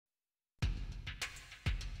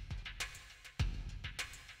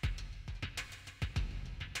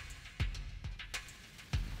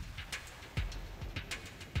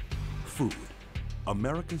Food.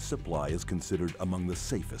 America's supply is considered among the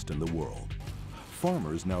safest in the world.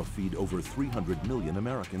 Farmers now feed over 300 million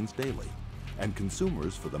Americans daily, and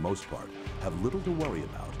consumers, for the most part, have little to worry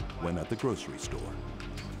about when at the grocery store.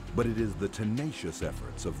 But it is the tenacious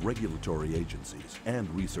efforts of regulatory agencies and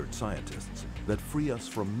research scientists that free us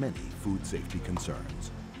from many food safety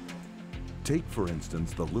concerns. Take, for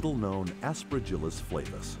instance, the little-known Aspergillus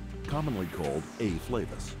flavus, commonly called A.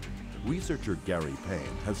 flavus. Researcher Gary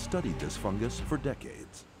Payne has studied this fungus for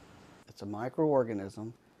decades. It's a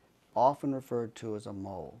microorganism, often referred to as a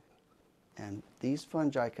mole. And these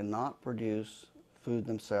fungi cannot produce food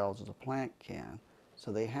themselves as a plant can,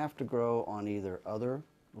 so they have to grow on either other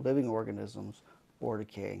living organisms or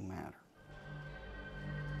decaying matter.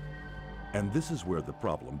 And this is where the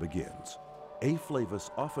problem begins. A. flavus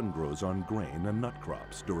often grows on grain and nut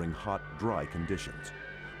crops during hot, dry conditions.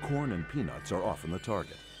 Corn and peanuts are often the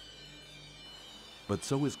target. But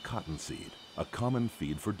so is cottonseed, a common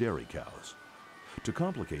feed for dairy cows. To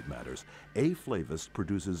complicate matters, A. flavus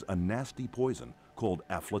produces a nasty poison called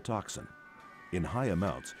aflatoxin. In high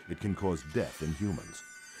amounts, it can cause death in humans.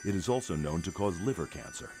 It is also known to cause liver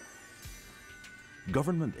cancer.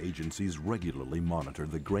 Government agencies regularly monitor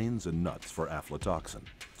the grains and nuts for aflatoxin,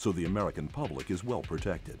 so the American public is well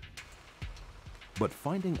protected. But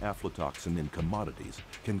finding aflatoxin in commodities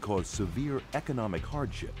can cause severe economic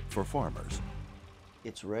hardship for farmers.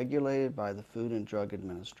 It's regulated by the Food and Drug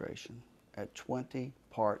Administration at 20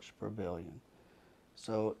 parts per billion.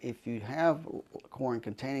 So if you have corn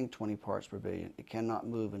containing 20 parts per billion, it cannot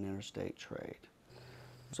move in interstate trade.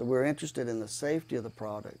 So we're interested in the safety of the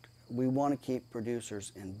product. We want to keep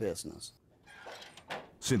producers in business.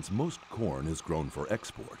 Since most corn is grown for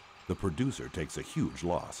export, the producer takes a huge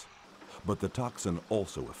loss. But the toxin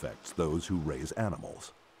also affects those who raise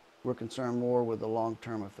animals. We're concerned more with the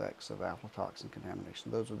long-term effects of aflatoxin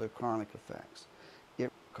contamination. Those are the chronic effects.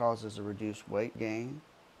 It causes a reduced weight gain,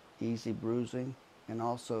 easy bruising, and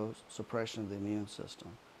also suppression of the immune system.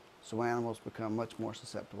 So animals become much more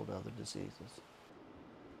susceptible to other diseases.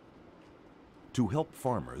 To help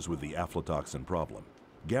farmers with the aflatoxin problem,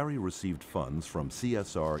 Gary received funds from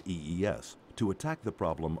CSR-EES to attack the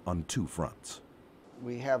problem on two fronts.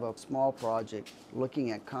 We have a small project looking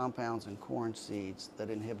at compounds in corn seeds that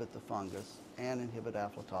inhibit the fungus and inhibit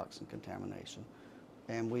aflatoxin contamination.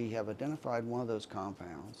 And we have identified one of those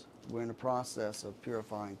compounds. We're in the process of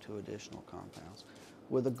purifying 2 additional compounds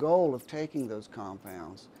with the goal of taking those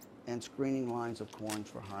compounds and screening lines of corn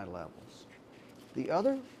for high levels. The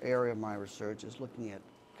other area of my research is looking at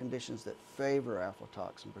conditions that favor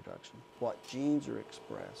aflatoxin production, what genes are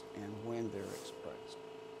expressed and when they're expressed.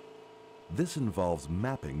 This involves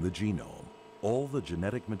mapping the genome, all the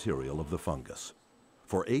genetic material of the fungus.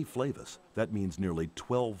 For A. flavus, that means nearly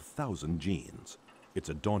 12,000 genes. It's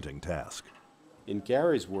a daunting task. In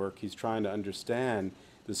Gary's work, he's trying to understand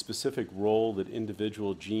the specific role that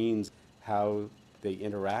individual genes, how they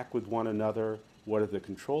interact with one another, what are the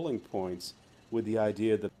controlling points, with the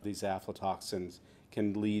idea that these aflatoxins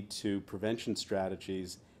can lead to prevention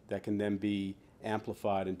strategies that can then be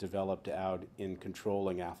amplified and developed out in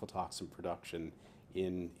controlling aflatoxin production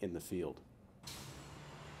in the field.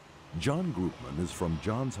 John Groopman is from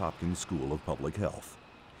Johns Hopkins School of Public Health.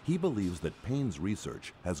 He believes that Payne's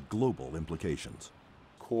research has global implications.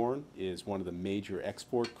 Corn is one of the major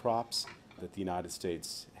export crops that the United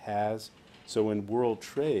States has. So in world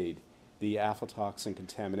trade, the aflatoxin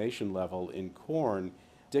contamination level in corn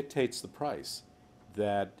dictates the price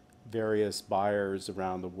that various buyers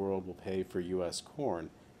around the world will pay for U.S. corn.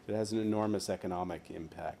 It has an enormous economic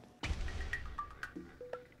impact.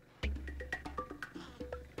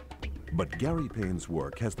 But Gary Payne's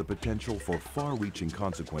work has the potential for far-reaching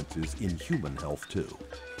consequences in human health, too.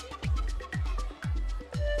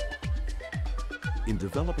 In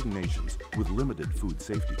developing nations with limited food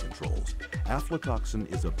safety controls, aflatoxin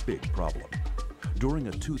is a big problem. During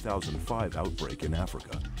a 2005 outbreak in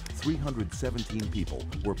Africa, 317 people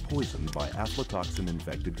were poisoned by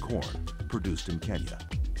aflatoxin-infected corn produced in Kenya.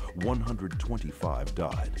 125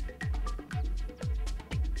 died.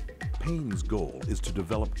 Payne's goal is to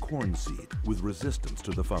develop corn seed with resistance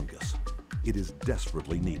to the fungus. It is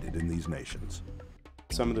desperately needed in these nations.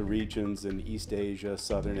 Some of the regions in East Asia,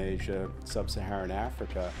 Southern Asia, Sub-Saharan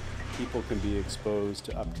Africa, people can be exposed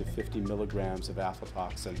to up to 50 milligrams of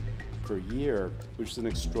aflatoxin per year, which is an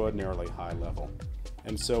extraordinarily high level.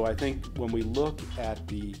 And so I think when we look at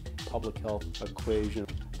the public health equation,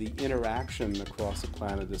 the interaction across the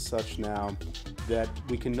planet is such now that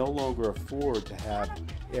we can no longer afford to have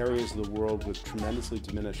areas of the world with tremendously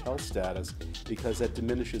diminished health status, because that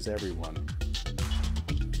diminishes everyone.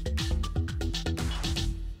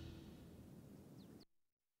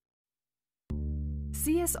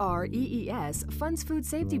 CSR EES funds food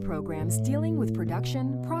safety programs dealing with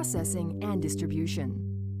production, processing, and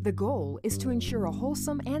distribution. The goal is to ensure a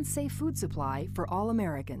wholesome and safe food supply for all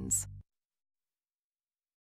Americans.